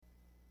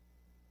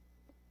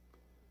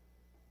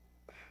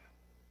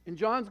In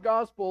John's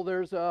Gospel,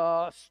 there's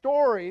a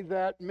story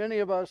that many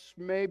of us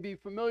may be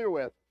familiar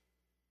with.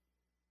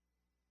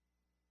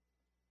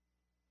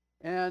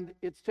 And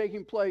it's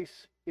taking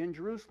place in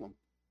Jerusalem,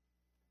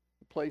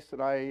 a place that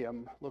I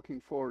am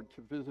looking forward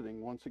to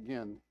visiting once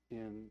again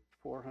in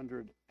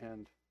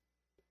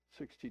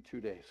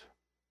 462 days.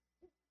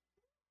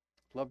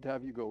 Love to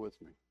have you go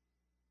with me.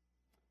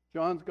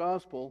 John's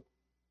Gospel,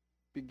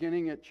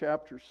 beginning at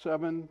chapter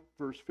 7,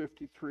 verse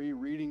 53,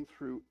 reading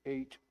through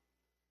 8,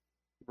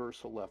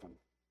 verse 11.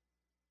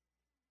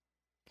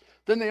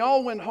 Then they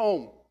all went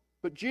home,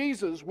 but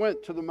Jesus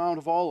went to the Mount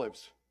of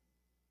Olives.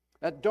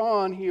 At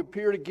dawn, he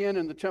appeared again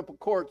in the temple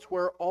courts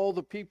where all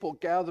the people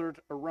gathered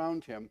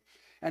around him,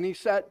 and he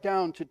sat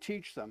down to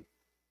teach them.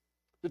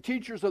 The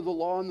teachers of the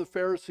law and the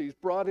Pharisees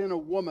brought in a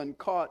woman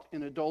caught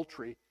in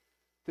adultery.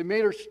 They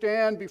made her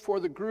stand before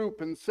the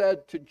group and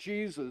said to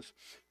Jesus,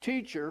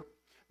 "Teacher,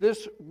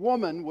 this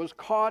woman was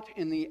caught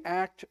in the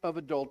act of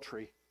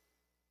adultery.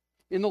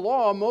 In the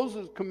law,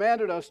 Moses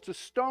commanded us to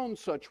stone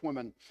such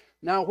women.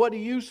 Now, what do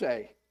you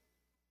say?"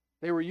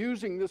 They were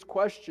using this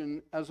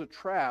question as a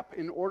trap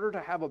in order to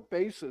have a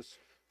basis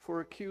for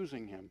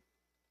accusing him.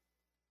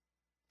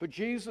 But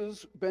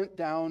Jesus bent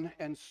down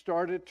and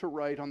started to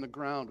write on the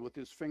ground with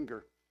his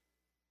finger.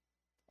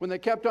 When they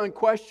kept on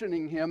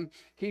questioning him,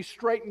 he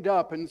straightened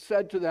up and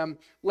said to them,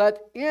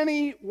 "Let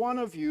any one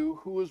of you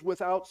who is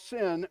without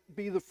sin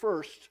be the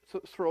first to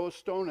throw a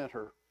stone at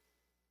her."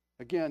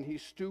 Again, he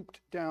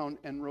stooped down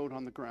and wrote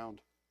on the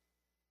ground.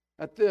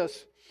 At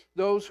this,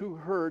 those who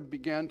heard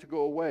began to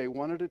go away,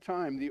 one at a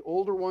time, the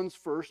older ones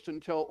first,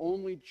 until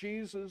only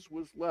Jesus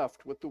was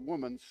left with the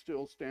woman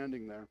still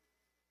standing there.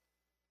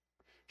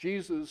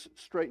 Jesus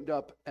straightened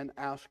up and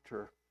asked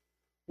her,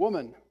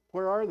 "Woman,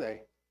 where are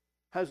they?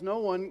 Has no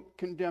one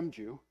condemned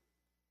you?"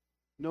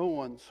 "No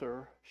one,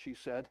 sir," she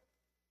said.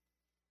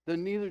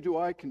 "Then neither do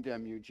I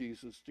condemn you,"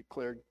 Jesus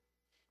declared.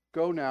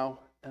 "Go now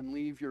and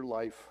leave your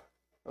life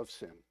of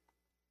sin."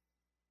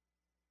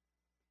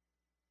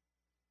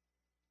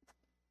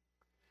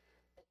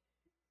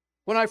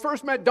 When I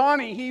first met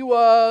Donnie, he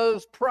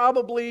was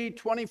probably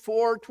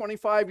 24,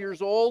 25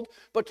 years old.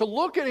 But to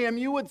look at him,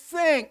 you would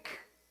think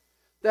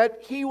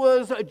that he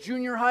was a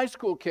junior high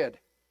school kid.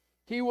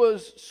 He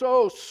was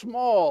so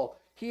small.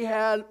 He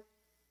had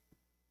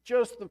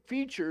just the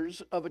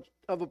features of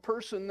a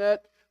person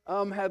that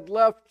had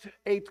left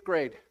 8th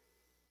grade.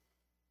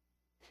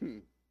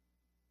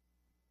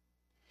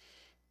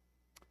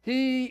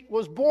 He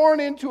was born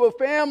into a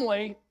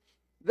family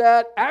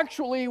that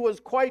actually was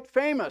quite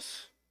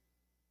famous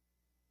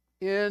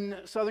in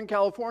Southern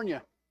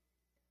California.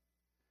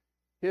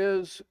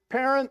 His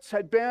parents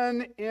had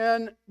been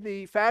in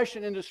the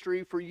fashion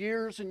industry for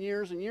years and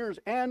years and years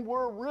and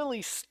were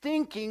really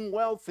stinking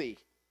wealthy.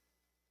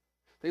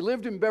 They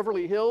lived in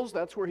Beverly Hills,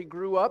 that's where he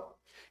grew up,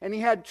 and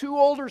he had 2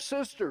 older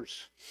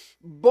sisters,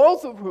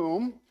 both of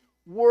whom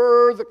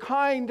were the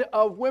kind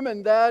of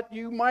women that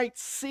you might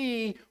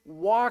see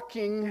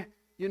walking,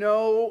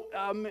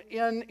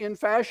 in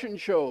fashion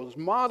shows,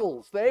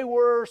 models. They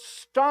were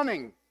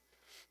stunning.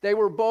 They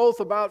were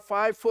both about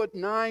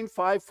 5'9",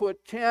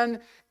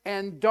 5'10",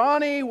 and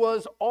Donnie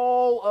was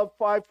all of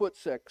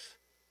 5'6".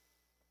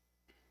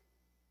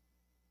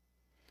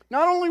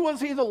 Not only was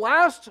he the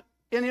last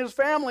in his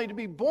family to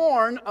be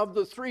born of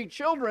the 3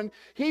 children,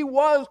 he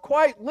was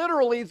quite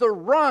literally the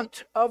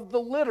runt of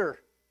the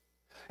litter.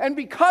 And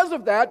because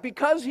of that,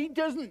 because he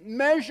doesn't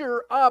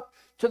measure up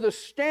to the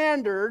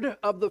standard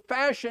of the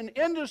fashion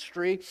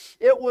industry,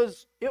 it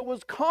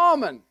was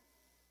common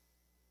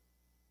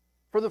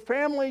for the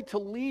family to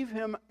leave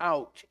him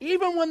out.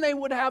 Even when they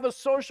would have a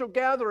social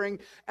gathering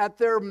at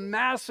their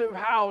massive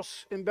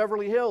house in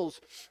Beverly Hills,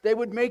 they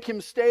would make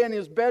him stay in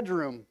his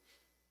bedroom.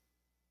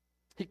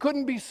 He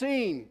couldn't be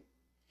seen.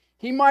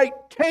 He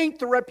might taint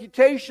the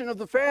reputation of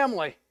the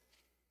family.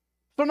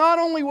 So not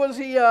only was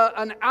he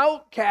an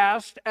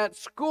outcast at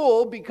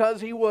school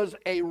because he was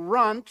a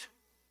runt,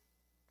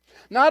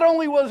 not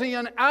only was he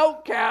an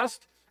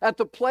outcast at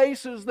the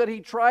places that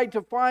he tried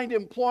to find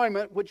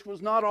employment, which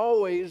was not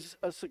always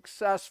a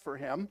success for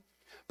him,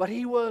 but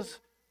he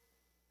was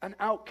an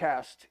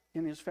outcast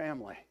in his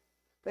family.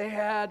 They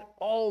had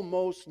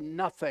almost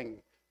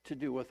nothing to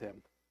do with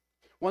him.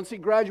 Once he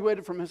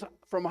graduated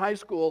from high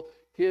school,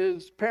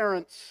 his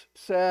parents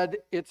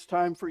said, "It's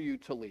time for you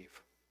to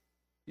leave.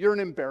 You're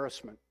an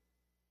embarrassment.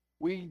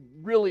 We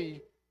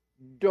really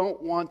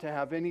don't want to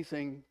have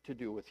anything to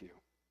do with you."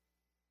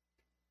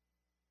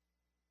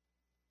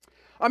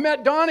 I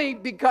met Donnie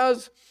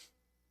because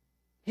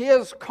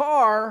his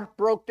car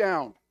broke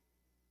down.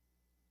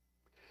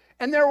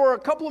 And there were a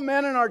couple of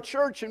men in our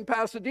church in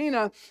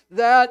Pasadena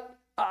that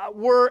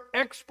were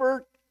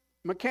expert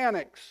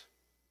mechanics.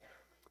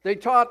 They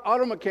taught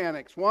auto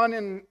mechanics,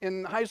 one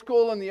in high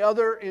school and the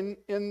other in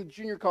the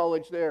junior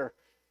college there,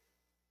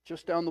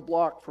 just down the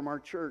block from our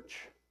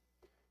church.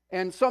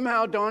 And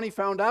somehow Donnie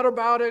found out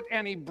about it,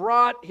 and he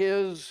brought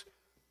his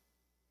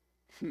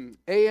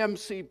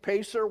AMC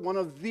Pacer, one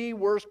of the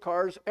worst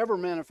cars ever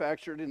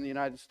manufactured in the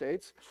United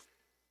States.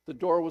 The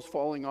door was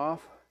falling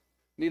off.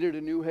 needed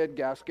a new head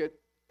gasket.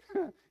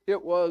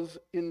 It was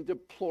in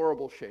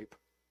deplorable shape.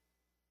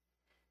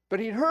 But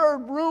he'd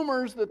heard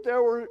rumors that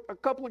there were a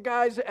couple of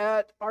guys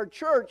at our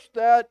church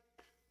that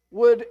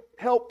would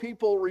help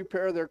people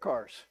repair their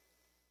cars.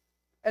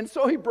 And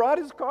so he brought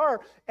his car,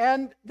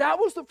 and that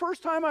was the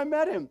first time I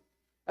met him,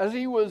 as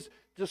he was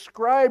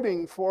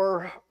describing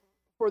for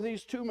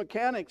these two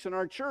mechanics in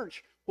our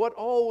church what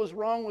all was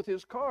wrong with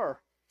his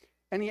car.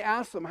 And he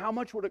asked them, how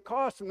much would it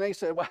cost? And they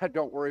said, well,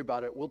 don't worry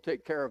about it. We'll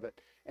take care of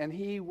it. And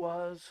he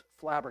was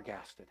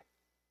flabbergasted.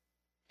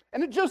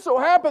 And it just so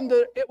happened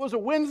that it was a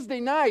Wednesday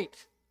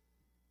night.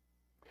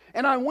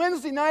 And on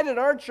Wednesday night at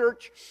our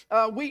church,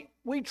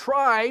 we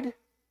tried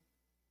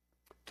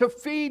to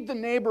feed the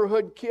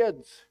neighborhood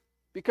kids,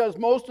 because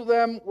most of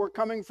them were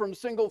coming from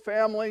single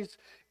families,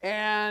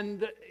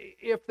 and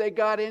if they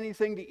got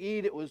anything to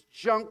eat, it was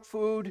junk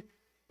food,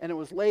 and it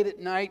was late at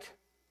night.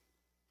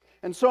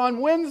 And so on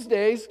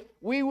Wednesdays,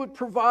 we would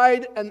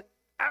provide an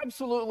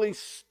absolutely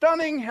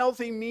stunning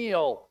healthy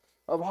meal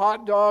of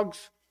hot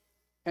dogs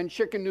and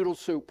chicken noodle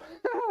soup.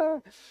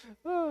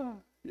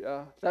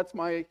 Yeah, that's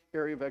my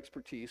area of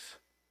expertise.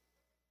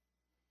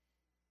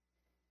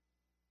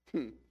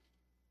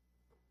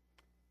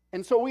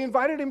 And so we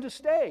invited him to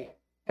stay,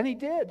 and he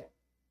did.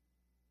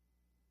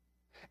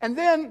 And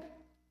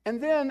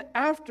then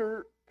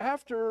after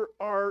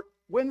our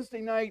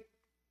Wednesday night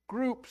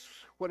groups,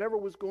 whatever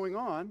was going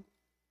on,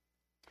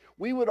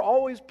 we would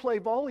always play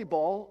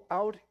volleyball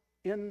out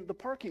in the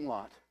parking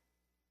lot.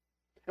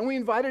 And we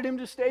invited him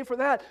to stay for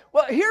that.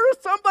 Well, here is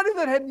somebody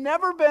that had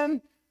never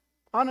been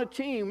on a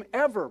team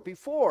ever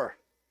before.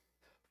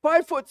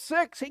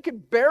 5'6", he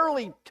could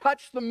barely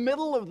touch the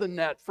middle of the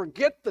net,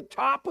 forget the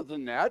top of the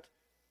net.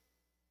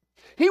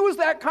 He was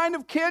that kind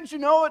of kid,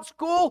 at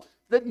school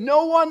that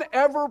no one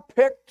ever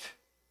picked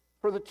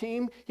for the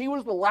team. He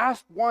was the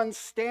last one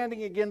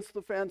standing against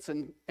the fence,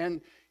 and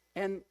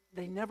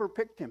they never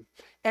picked him.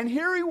 And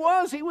here he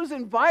was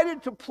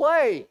invited to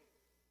play.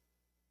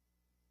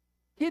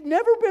 He had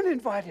never been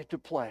invited to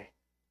play.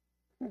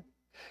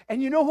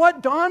 And you know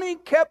what? Donnie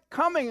kept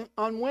coming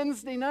on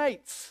Wednesday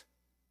nights.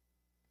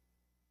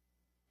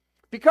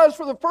 Because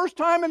for the first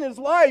time in his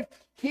life,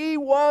 he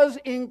was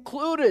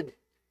included.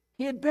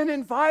 He had been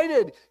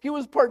invited. He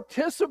was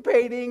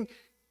participating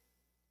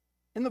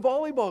in the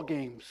volleyball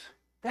games.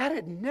 That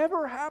had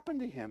never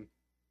happened to him.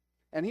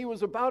 And he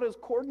was about as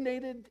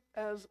coordinated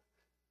as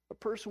a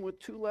person with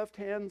two left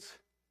hands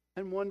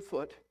and one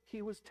foot.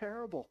 He was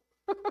terrible.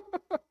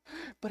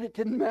 But it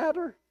didn't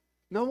matter.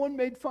 No one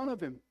made fun of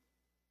him.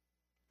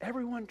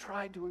 Everyone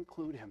tried to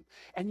include him.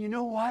 And you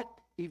know what?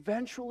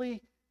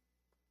 Eventually,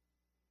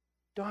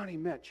 Donnie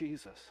met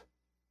Jesus.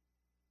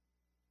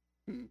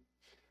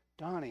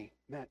 Donnie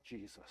met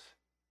Jesus.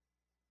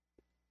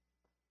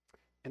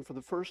 And for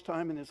the first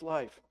time in his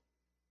life,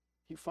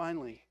 he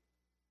finally,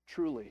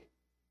 truly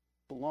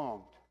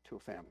belonged to a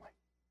family.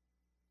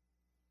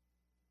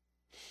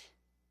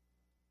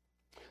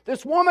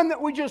 This woman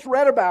that we just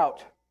read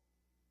about,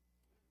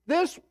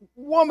 this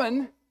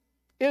woman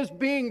is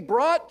being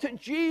brought to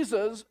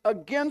Jesus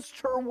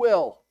against her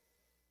will.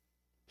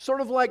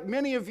 Sort of like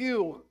many of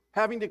you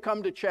having to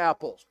come to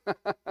chapel.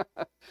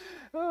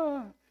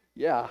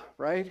 Yeah,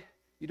 right?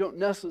 You don't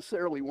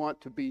necessarily want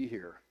to be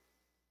here.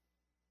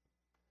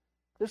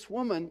 This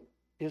woman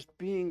is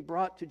being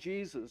brought to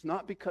Jesus,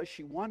 not because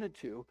she wanted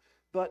to,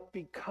 but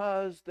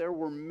because there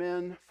were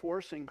men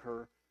forcing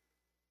her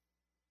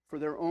for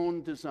their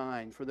own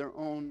design, for their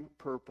own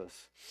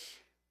purpose.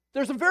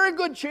 There's a very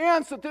good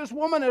chance that this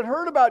woman had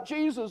heard about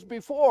Jesus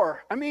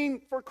before. I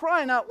mean, for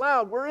crying out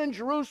loud, we're in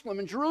Jerusalem,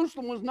 and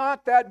Jerusalem was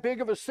not that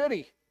big of a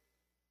city.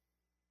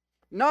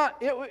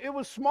 It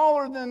was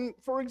smaller than,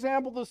 for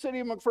example, the city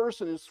of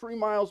McPherson is 3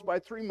 miles by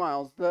 3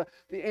 miles. The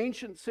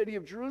ancient city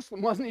of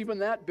Jerusalem wasn't even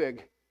that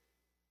big.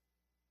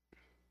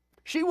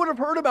 She would have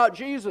heard about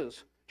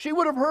Jesus. She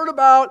would have heard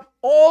about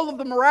all of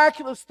the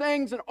miraculous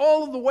things and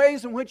all of the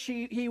ways in which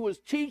he was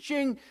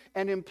teaching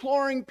and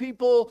imploring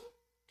people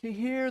to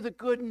hear the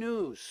good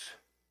news.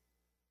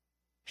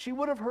 She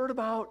would have heard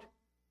about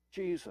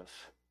Jesus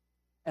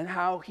and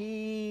how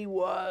he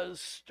was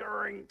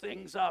stirring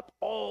things up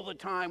all the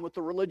time with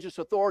the religious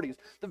authorities.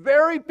 The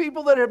very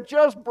people that have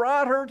just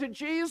brought her to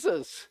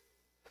Jesus.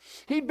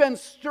 He'd been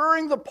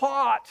stirring the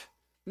pot,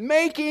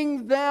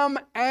 making them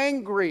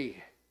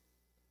angry.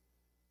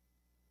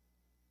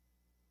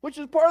 Which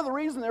is part of the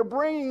reason they're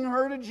bringing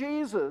her to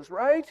Jesus,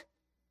 right?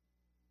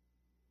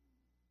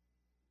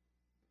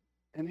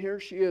 And here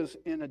she is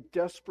in a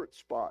desperate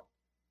spot.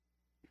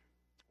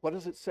 What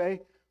does it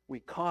say? We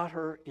caught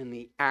her in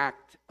the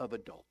act of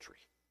adultery.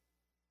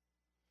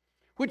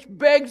 Which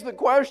begs the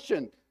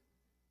question,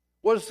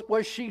 was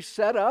she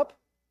set up?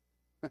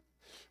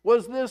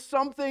 Was this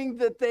something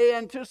that they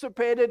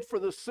anticipated for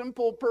the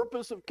simple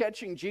purpose of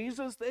catching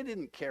Jesus? They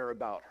didn't care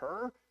about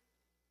her.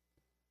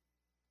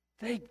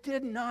 They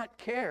did not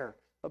care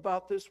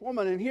about this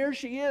woman. And here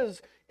she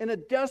is in a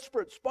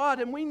desperate spot,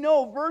 and we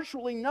know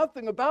virtually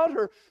nothing about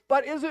her.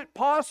 But is it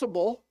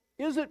possible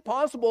Is it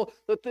possible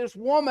that this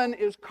woman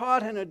is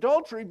caught in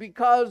adultery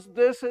because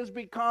this has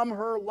become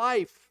her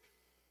life?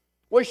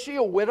 Was she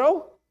a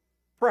widow?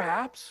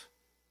 Perhaps.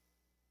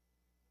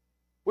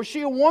 Was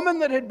she a woman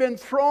that had been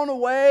thrown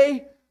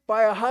away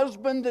by a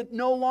husband that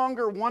no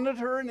longer wanted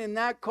her? And in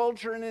that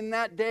culture and in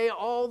that day,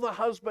 all the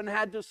husband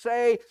had to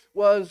say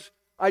was,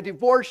 I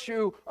divorce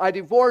you, I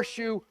divorce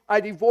you, I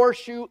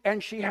divorce you,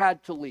 and she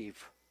had to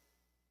leave.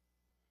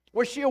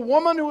 Was she a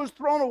woman who was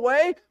thrown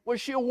away? Was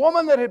she a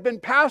woman that had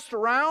been passed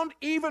around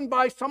even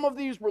by some of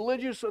these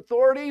religious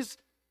authorities?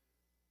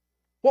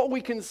 What we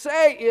can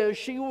say is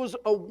she was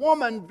a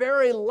woman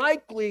very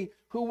likely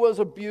who was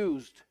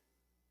abused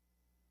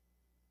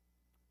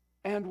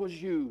and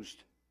was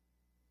used.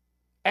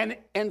 And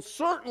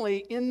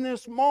certainly in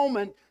this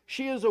moment,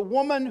 she is a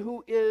woman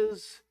who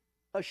is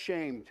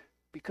ashamed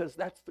because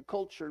that's the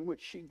culture in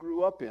which she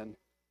grew up in.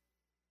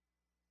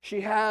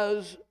 She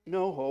has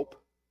no hope.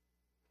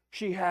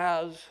 She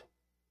has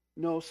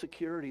no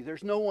security.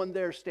 There's no one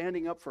there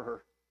standing up for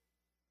her.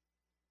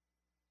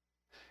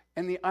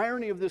 And the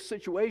irony of this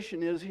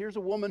situation is here's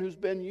a woman who's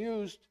been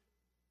used,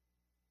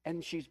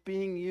 and she's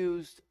being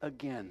used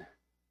again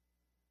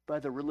by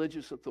the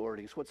religious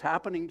authorities. What's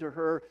happening to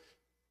her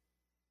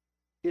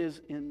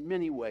is in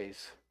many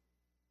ways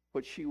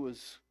what she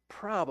was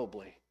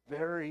probably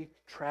very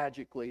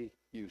tragically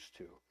used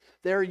to.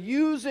 They're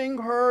using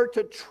her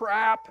to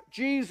trap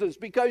Jesus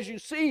because you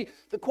see,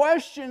 the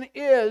question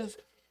is,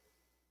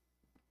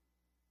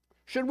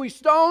 should we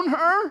stone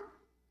her?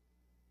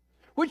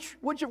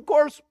 Which of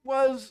course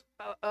was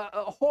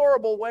a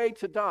horrible way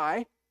to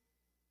die.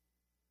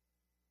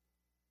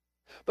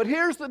 But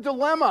here's the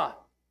dilemma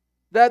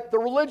that the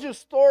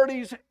religious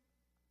authorities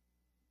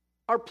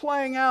are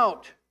playing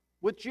out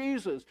with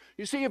Jesus.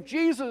 You see, if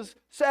Jesus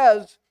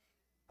says,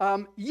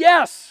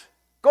 yes,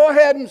 go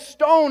ahead and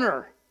stone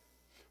her,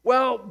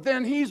 well,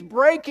 then he's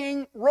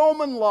breaking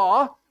Roman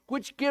law,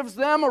 which gives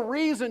them a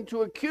reason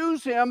to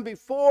accuse him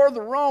before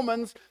the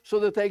Romans so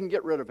that they can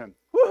get rid of him.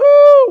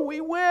 Woohoo!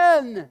 We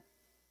win!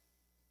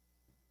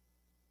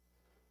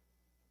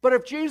 But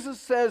if Jesus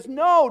says,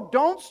 no,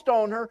 don't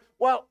stone her,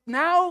 well,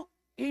 now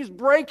he's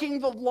breaking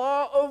the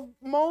law of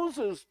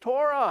Moses,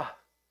 Torah,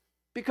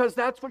 because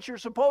that's what you're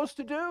supposed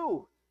to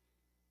do.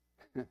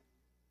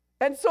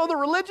 And so the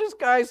religious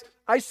guys,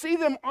 I see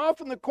them off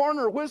in the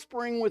corner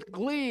whispering with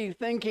glee,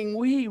 thinking,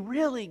 we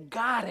really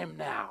got him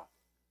now.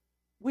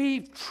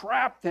 We've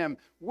trapped him.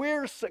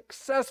 We're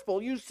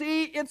successful. You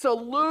see, it's a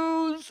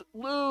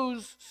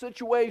lose-lose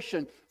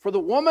situation for the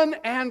woman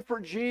and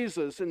for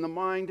Jesus in the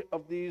mind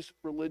of these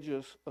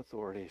religious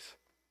authorities.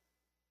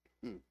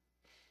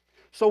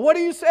 So what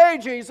do you say,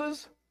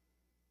 Jesus?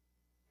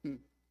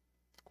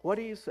 What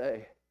do you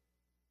say?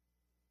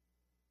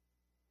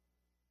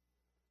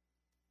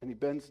 And he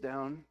bends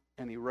down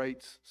and he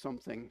writes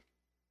something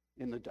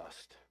in the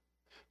dust.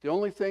 The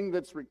only thing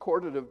that's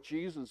recorded of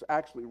Jesus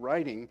actually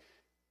writing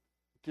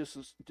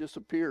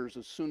disappears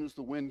as soon as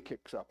the wind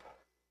kicks up.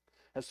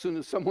 As soon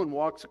as someone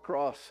walks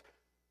across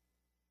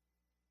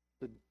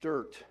the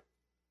dirt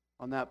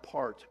on that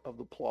part of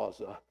the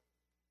plaza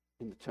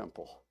in the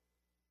temple.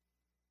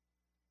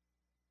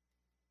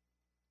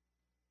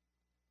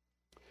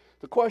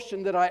 The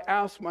question that I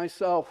ask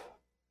myself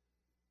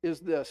is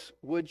this: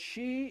 would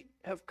she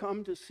have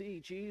come to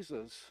see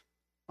Jesus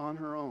on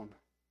her own?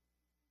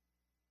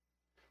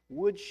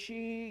 Would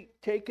she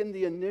taken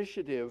the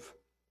initiative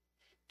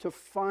to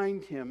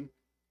find him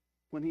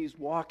when he's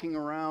walking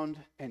around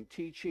and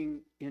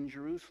teaching in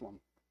Jerusalem?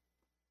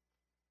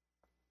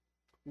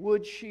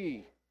 Would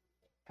she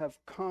have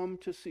come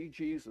to see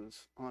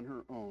Jesus on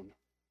her own?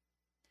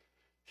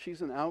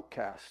 She's an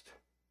outcast,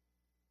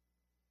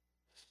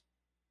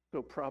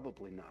 so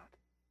probably not.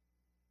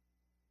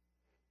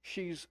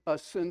 She's a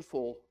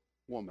sinful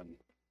woman,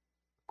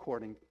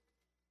 according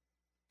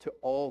to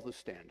all the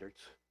standards.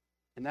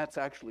 And that's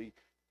actually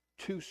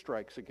 2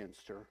 strikes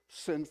against her: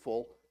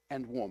 sinful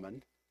and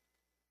woman.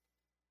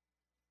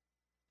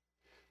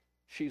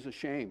 She's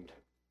ashamed.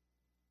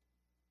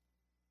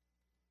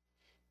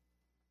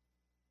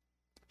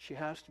 She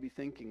has to be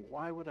thinking,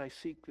 why would I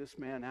seek this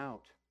man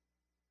out?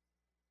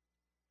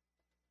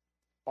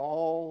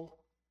 All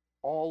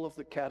of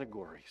the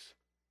categories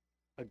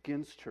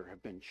against her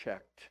have been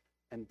checked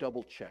and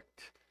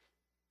double-checked,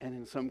 and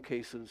in some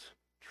cases,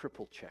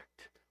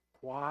 triple-checked.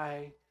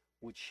 Why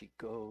would she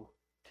go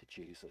to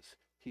Jesus?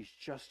 He's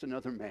just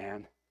another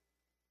man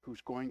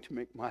who's going to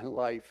make my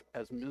life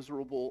as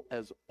miserable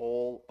as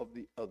all of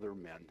the other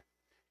men.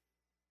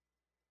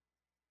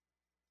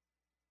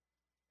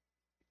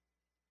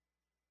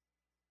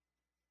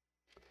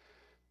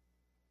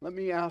 Let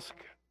me ask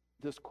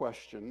this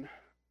question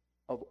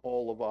of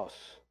all of us.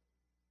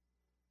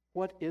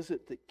 What is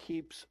it that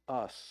keeps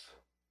us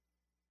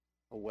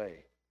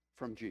away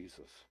from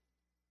Jesus?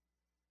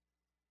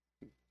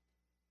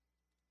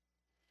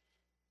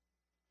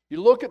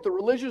 You look at the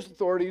religious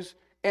authorities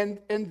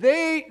And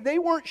they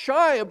weren't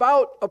shy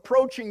about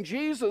approaching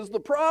Jesus. The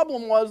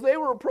problem was they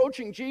were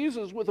approaching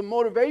Jesus with a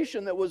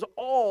motivation that was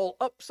all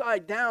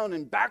upside down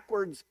and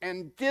backwards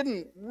and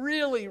didn't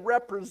really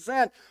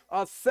represent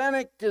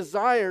authentic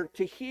desire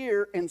to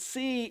hear and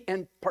see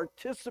and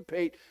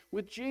participate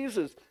with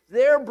Jesus.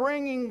 They're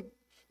bringing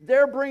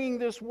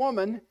this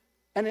woman,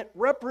 and it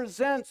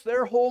represents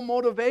their whole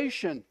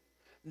motivation.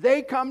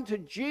 They come to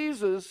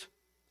Jesus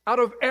out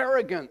of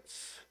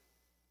arrogance,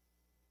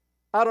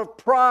 out of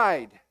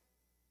pride,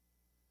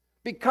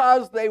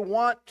 because they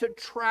want to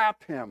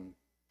trap him.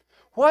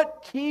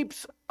 What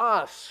keeps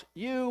us,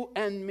 you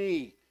and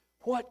me,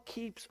 what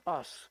keeps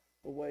us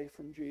away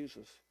from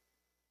Jesus?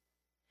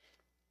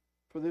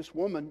 For this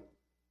woman,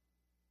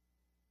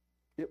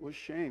 it was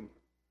shame.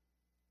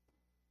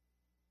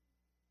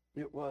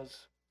 It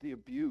was the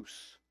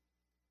abuse.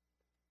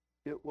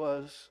 It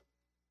was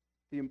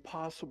the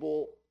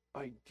impossible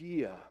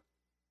idea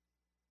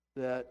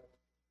that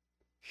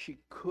she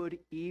could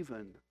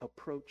even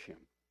approach him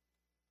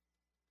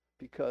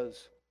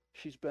because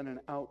she's been an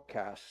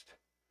outcast,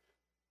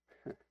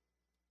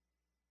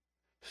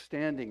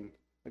 standing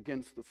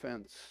against the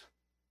fence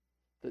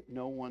that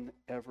no one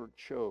ever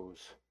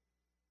chose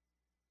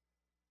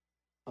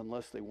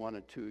unless they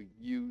wanted to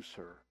use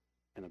her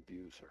and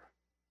abuse her.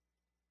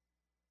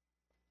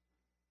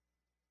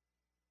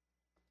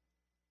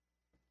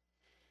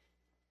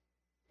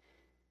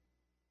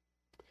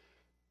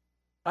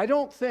 I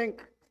don't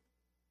think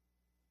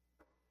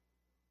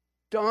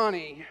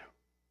Donnie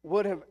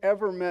would have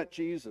ever met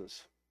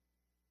Jesus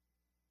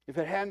if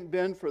it hadn't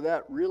been for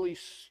that really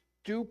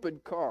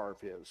stupid car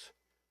of his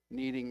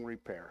needing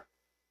repair.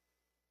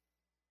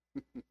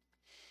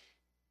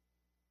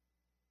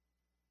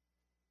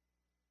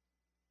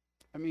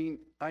 I mean,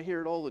 I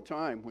hear it all the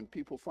time when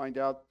people find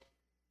out.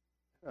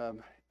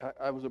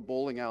 I was at a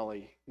bowling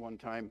alley one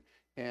time,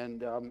 and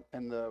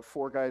the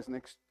four guys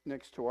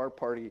next to our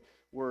party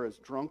were as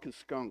drunk as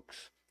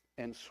skunks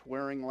and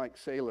swearing like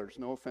sailors.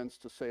 No offense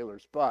to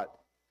sailors, but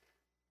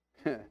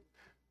and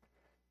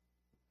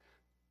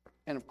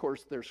of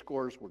course their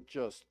scores were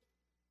just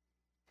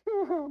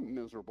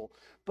miserable.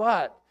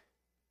 But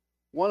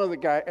one of the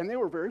guys, and they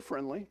were very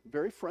friendly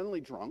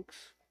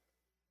drunks.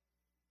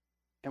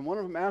 And one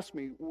of them asked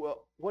me,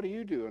 "Well, what do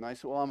you do?" And I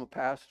said, "Well, I'm a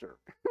pastor."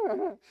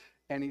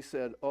 And he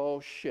said,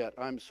 "Oh shit,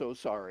 I'm so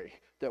sorry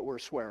that we're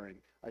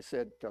swearing." I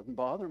said, "Doesn't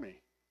bother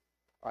me.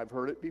 I've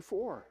heard it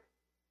before."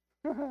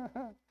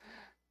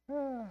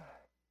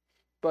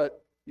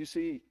 But you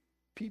see,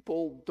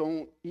 people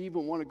don't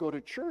even want to go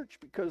to church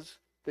because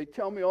they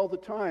tell me all the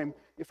time,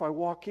 if I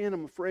walk in,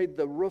 I'm afraid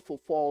the roof will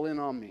fall in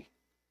on me,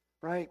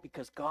 right?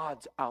 Because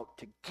God's out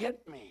to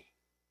get me.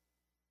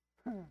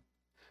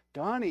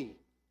 Donnie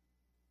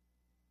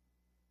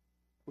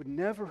would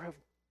never have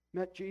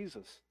met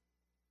Jesus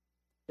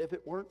if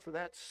it weren't for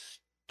that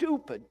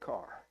stupid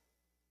car.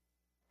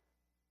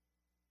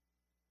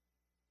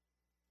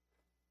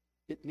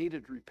 It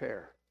needed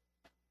repair.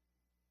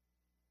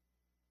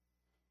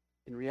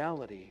 In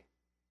reality,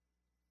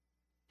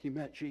 he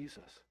met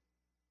Jesus,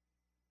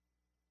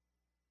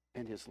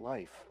 and his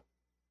life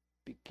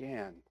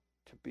began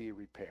to be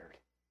repaired.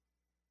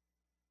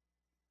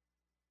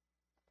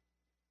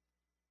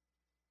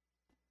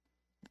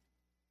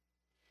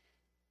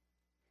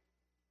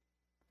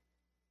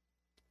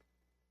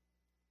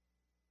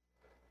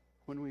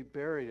 When we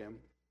buried him,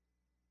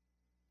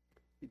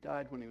 he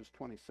died when he was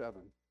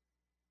 27.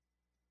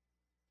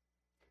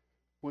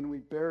 When we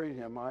buried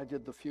him, I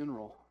did the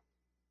funeral.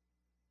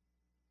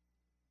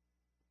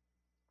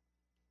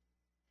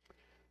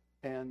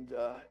 And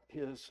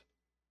his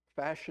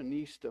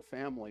fashionista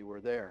family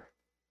were there.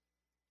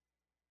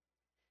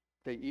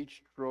 They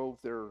each drove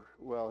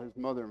his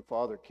mother and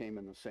father came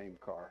in the same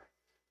car,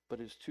 but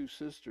his two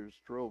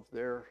sisters drove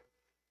their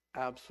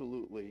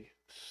absolutely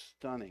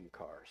stunning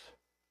cars.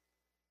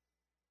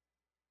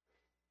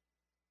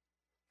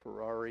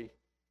 Ferrari,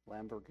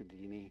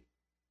 Lamborghini,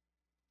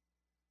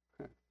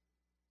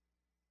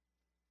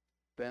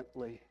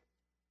 Bentley,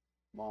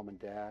 mom and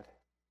dad.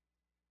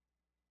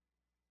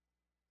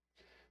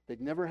 They'd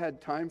never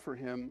had time for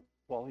him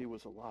while he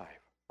was alive.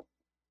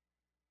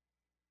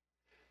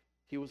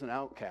 He was an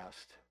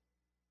outcast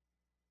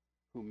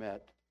who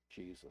met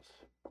Jesus.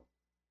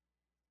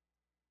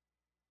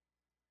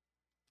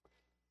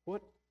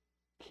 What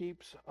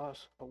keeps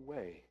us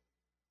away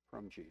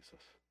from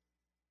Jesus?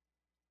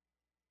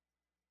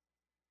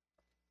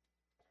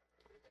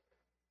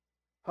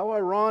 How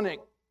ironic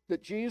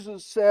that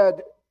Jesus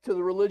said to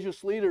the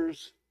religious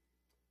leaders,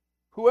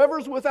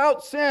 "Whoever's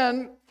without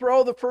sin,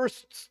 throw the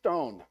first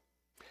stone."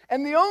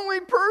 And the only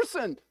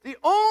person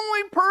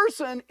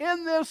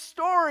in this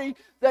story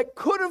that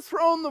could have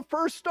thrown the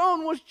first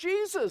stone was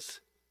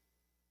Jesus.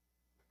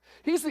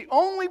 He's the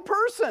only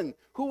person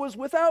who was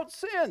without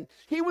sin.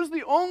 He was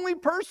the only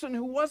person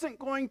who wasn't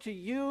going to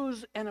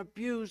use and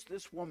abuse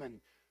this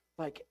woman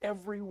like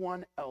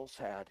everyone else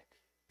had.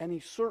 And he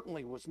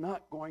certainly was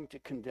not going to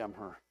condemn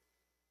her.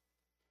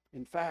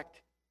 In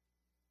fact,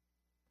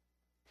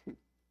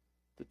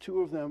 The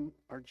two of them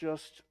are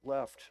just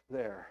left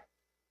there.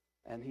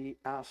 And he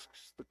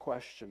asks the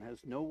question, has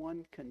no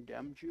one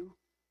condemned you?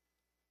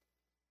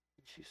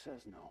 And she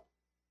says, no.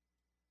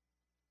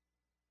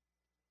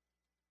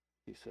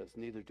 He says,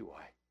 neither do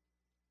I.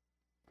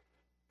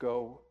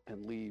 Go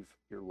and leave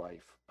your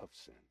life of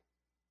sin.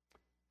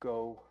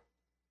 Go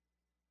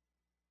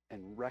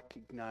and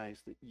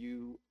recognize that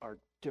you are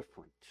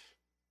different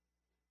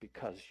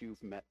because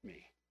you've met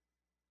me.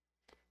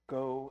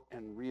 Go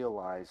and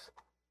realize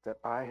that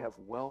I have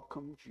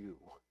welcomed you,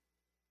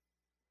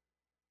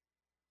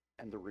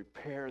 and the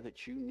repair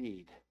that you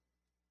need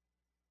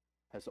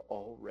has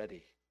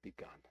already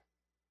begun.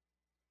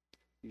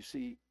 You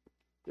see,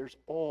 there's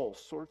all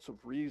sorts of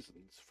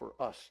reasons for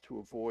us to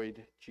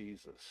avoid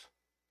Jesus.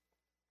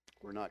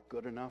 We're not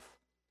good enough.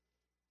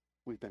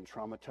 We've been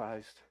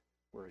traumatized.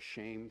 We're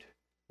ashamed.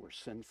 We're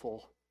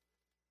sinful.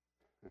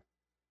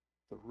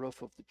 The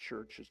roof of the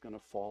church is going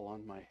to fall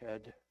on my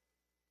head.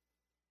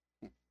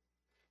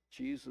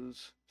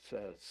 Jesus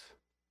says,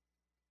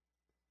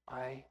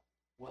 I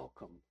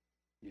welcome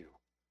you.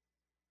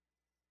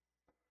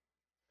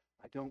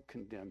 I don't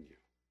condemn you,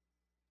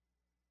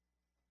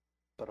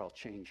 but I'll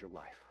change your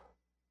life.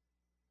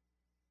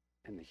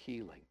 And the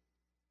healing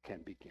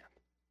can begin.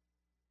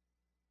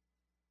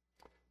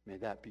 May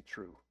that be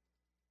true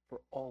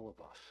for all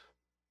of us.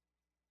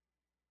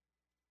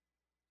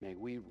 May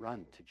we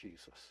run to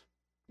Jesus,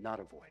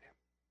 not avoid him.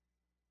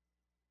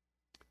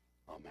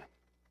 Amen.